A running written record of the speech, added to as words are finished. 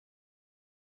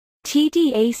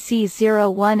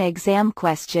TDA-C01 exam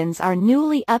questions are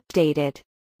newly updated,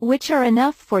 which are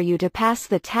enough for you to pass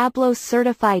the Tableau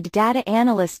Certified Data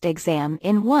Analyst exam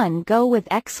in one go with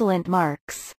excellent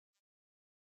marks.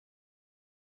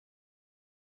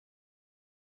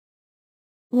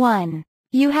 1.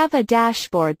 You have a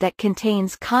dashboard that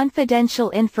contains confidential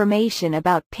information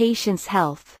about patients'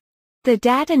 health. The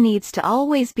data needs to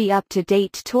always be up to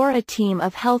date to a team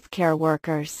of healthcare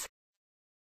workers.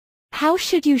 How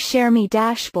should you share me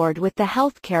dashboard with the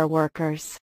healthcare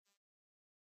workers?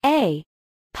 A.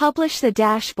 Publish the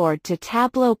dashboard to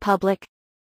Tableau Public.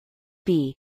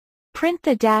 B. Print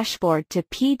the dashboard to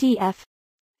PDF.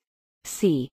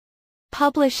 C.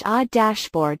 Publish a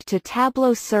dashboard to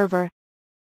Tableau server.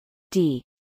 D.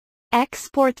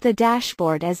 Export the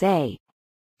dashboard as a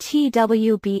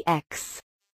TWBX.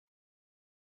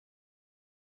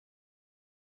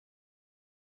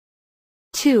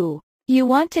 2. You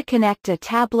want to connect a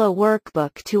Tableau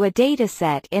workbook to a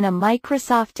dataset in a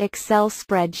Microsoft Excel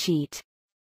spreadsheet.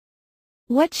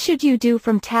 What should you do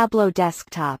from Tableau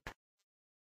Desktop?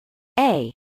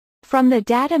 A. From the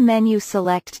Data menu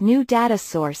select New Data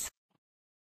Source.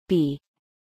 B.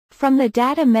 From the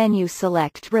Data menu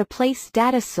select Replace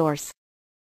Data Source.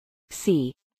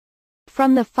 C.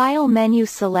 From the File menu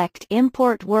select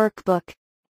Import Workbook.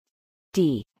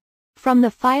 D. From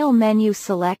the File menu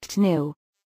select New.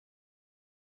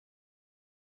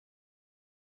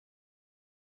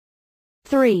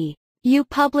 3. You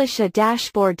publish a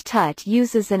dashboard TUT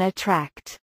uses an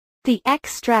attract. The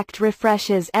extract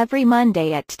refreshes every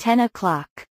Monday at 10 o'clock.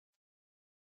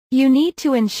 You need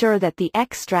to ensure that the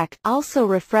extract also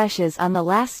refreshes on the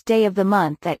last day of the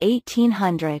month at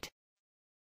 1800.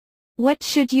 What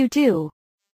should you do?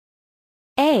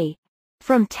 A.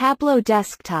 From Tableau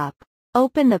Desktop,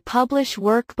 open the Publish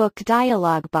Workbook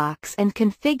dialog box and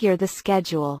configure the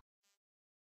schedule.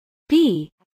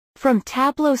 B. From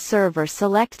Tableau Server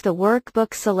select the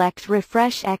workbook, select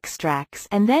Refresh Extracts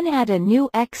and then add a new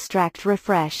extract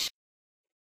refresh.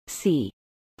 C.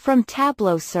 From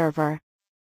Tableau Server,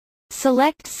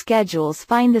 select Schedules,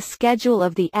 find the schedule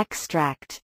of the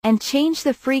extract, and change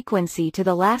the frequency to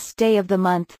the last day of the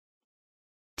month.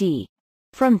 D.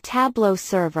 From Tableau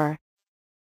Server,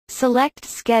 select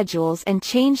Schedules and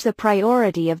change the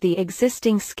priority of the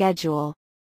existing schedule.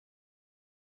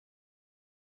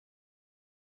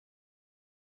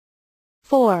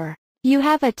 4. You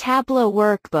have a Tableau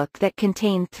workbook that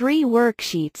contain 3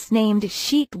 worksheets named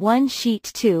Sheet 1, Sheet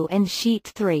 2 and Sheet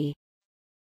 3.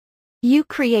 You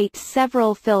create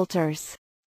several filters.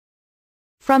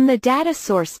 From the data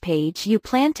source page you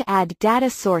plan to add data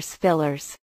source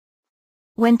fillers.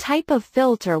 When type of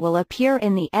filter will appear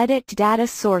in the Edit Data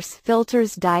Source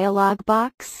Filters dialog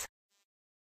box?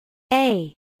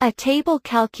 A. A table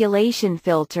calculation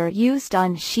filter used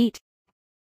on Sheet.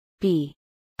 B.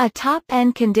 A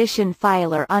top-end condition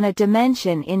filer on a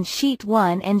dimension in Sheet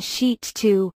 1 and Sheet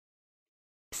 2.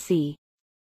 C.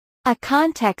 A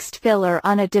context filler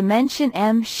on a dimension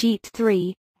M Sheet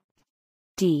 3.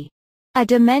 D. A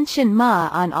dimension MA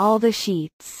on all the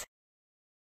sheets.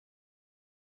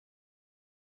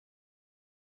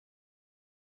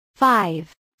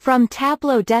 5. From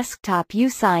Tableau Desktop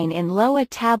you sign in a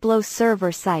Tableau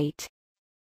server site.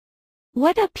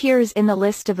 What appears in the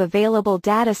list of available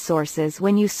data sources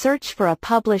when you search for a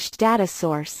published data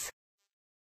source?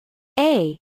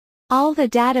 A. All the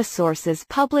data sources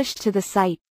published to the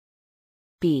site.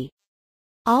 B.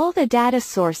 All the data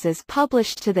sources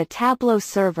published to the Tableau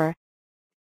server.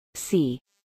 C.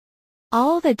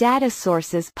 All the data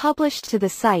sources published to the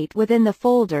site within the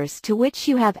folders to which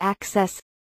you have access.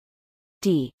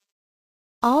 D.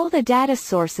 All the data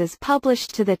sources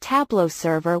published to the Tableau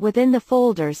server within the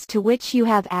folders to which you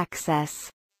have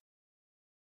access.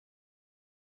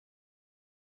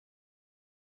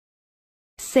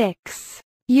 6.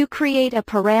 You create a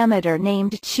parameter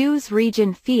named Choose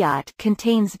Region. Fiat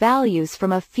contains values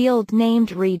from a field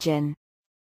named region.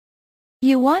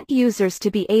 You want users to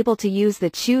be able to use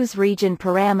the Choose Region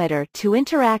parameter to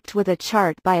interact with a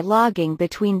chart by logging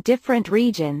between different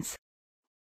regions.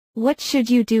 What should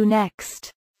you do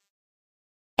next?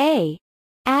 A.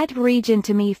 Add region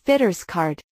to me fitters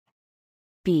card.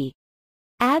 B.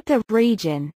 Add the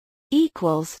region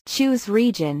equals choose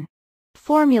region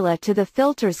formula to the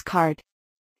filters card.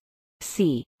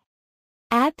 C.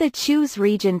 Add the choose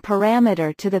region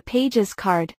parameter to the pages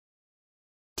card.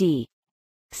 D.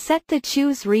 Set the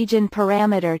choose region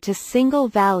parameter to single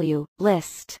value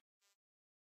list.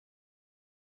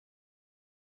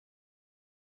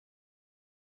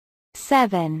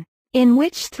 7. In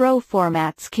which throw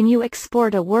formats can you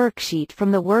export a worksheet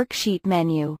from the worksheet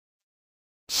menu?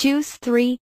 Choose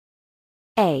 3.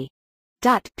 A.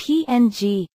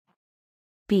 .png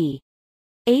B.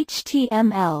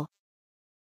 HTML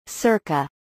circa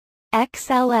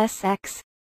XLSX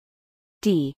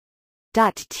D.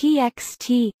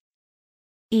 .txt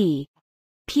E.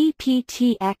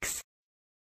 PPTX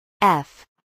F.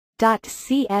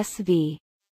 .csv.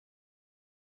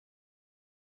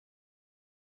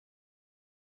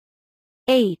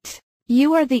 8.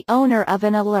 You are the owner of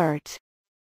an alert.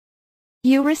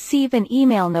 You receive an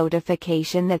email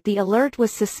notification that the alert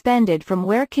was suspended. From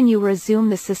where can you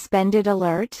resume the suspended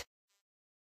alert?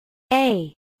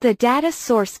 A. The data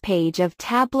source page of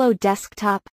Tableau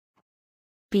Desktop.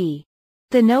 B.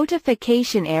 The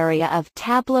notification area of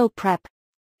Tableau Prep.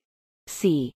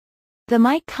 C. The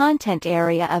My Content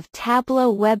area of Tableau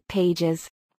Web Pages.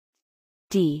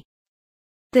 D.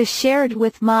 The Shared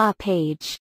with Ma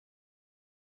page.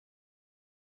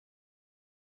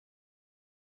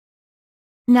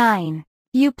 9.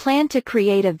 You plan to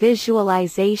create a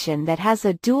visualization that has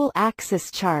a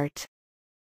dual-axis chart.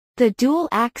 The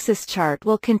dual-axis chart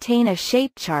will contain a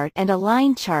shape chart, and a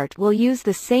line chart will use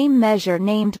the same measure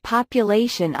named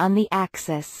population on the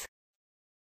axis.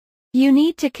 You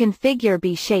need to configure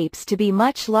B shapes to be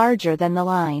much larger than the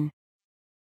line.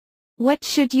 What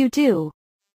should you do?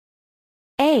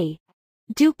 A.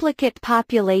 Duplicate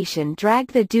population.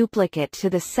 Drag the duplicate to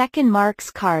the second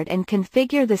marks card and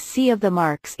configure the C of the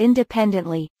marks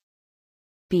independently.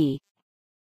 B.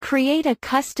 Create a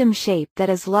custom shape that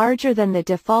is larger than the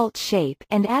default shape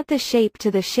and add the shape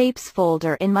to the Shapes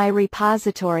folder in My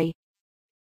repository.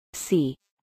 C.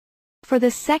 For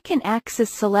the second axis,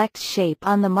 select Shape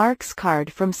on the marks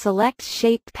card from Select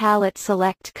Shape palette,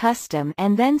 select Custom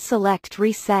and then select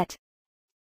Reset.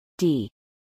 D.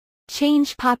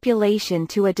 Change population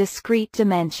to a discrete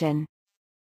dimension.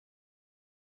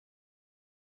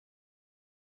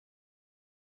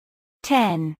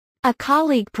 10. A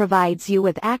colleague provides you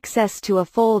with access to a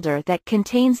folder that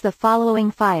contains the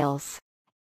following files: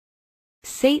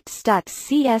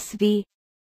 sates.csv,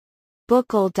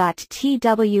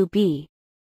 bookle.twb,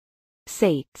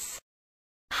 sates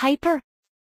hyper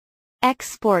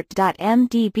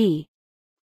export.mdb,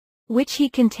 which he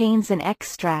contains an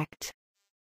extract.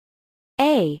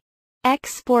 A.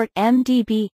 Export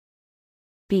MDB.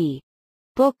 B.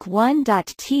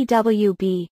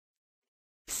 book1.twb.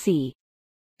 C.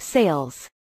 Sales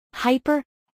hyper.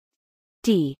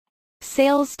 D.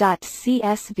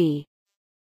 Sales.csv.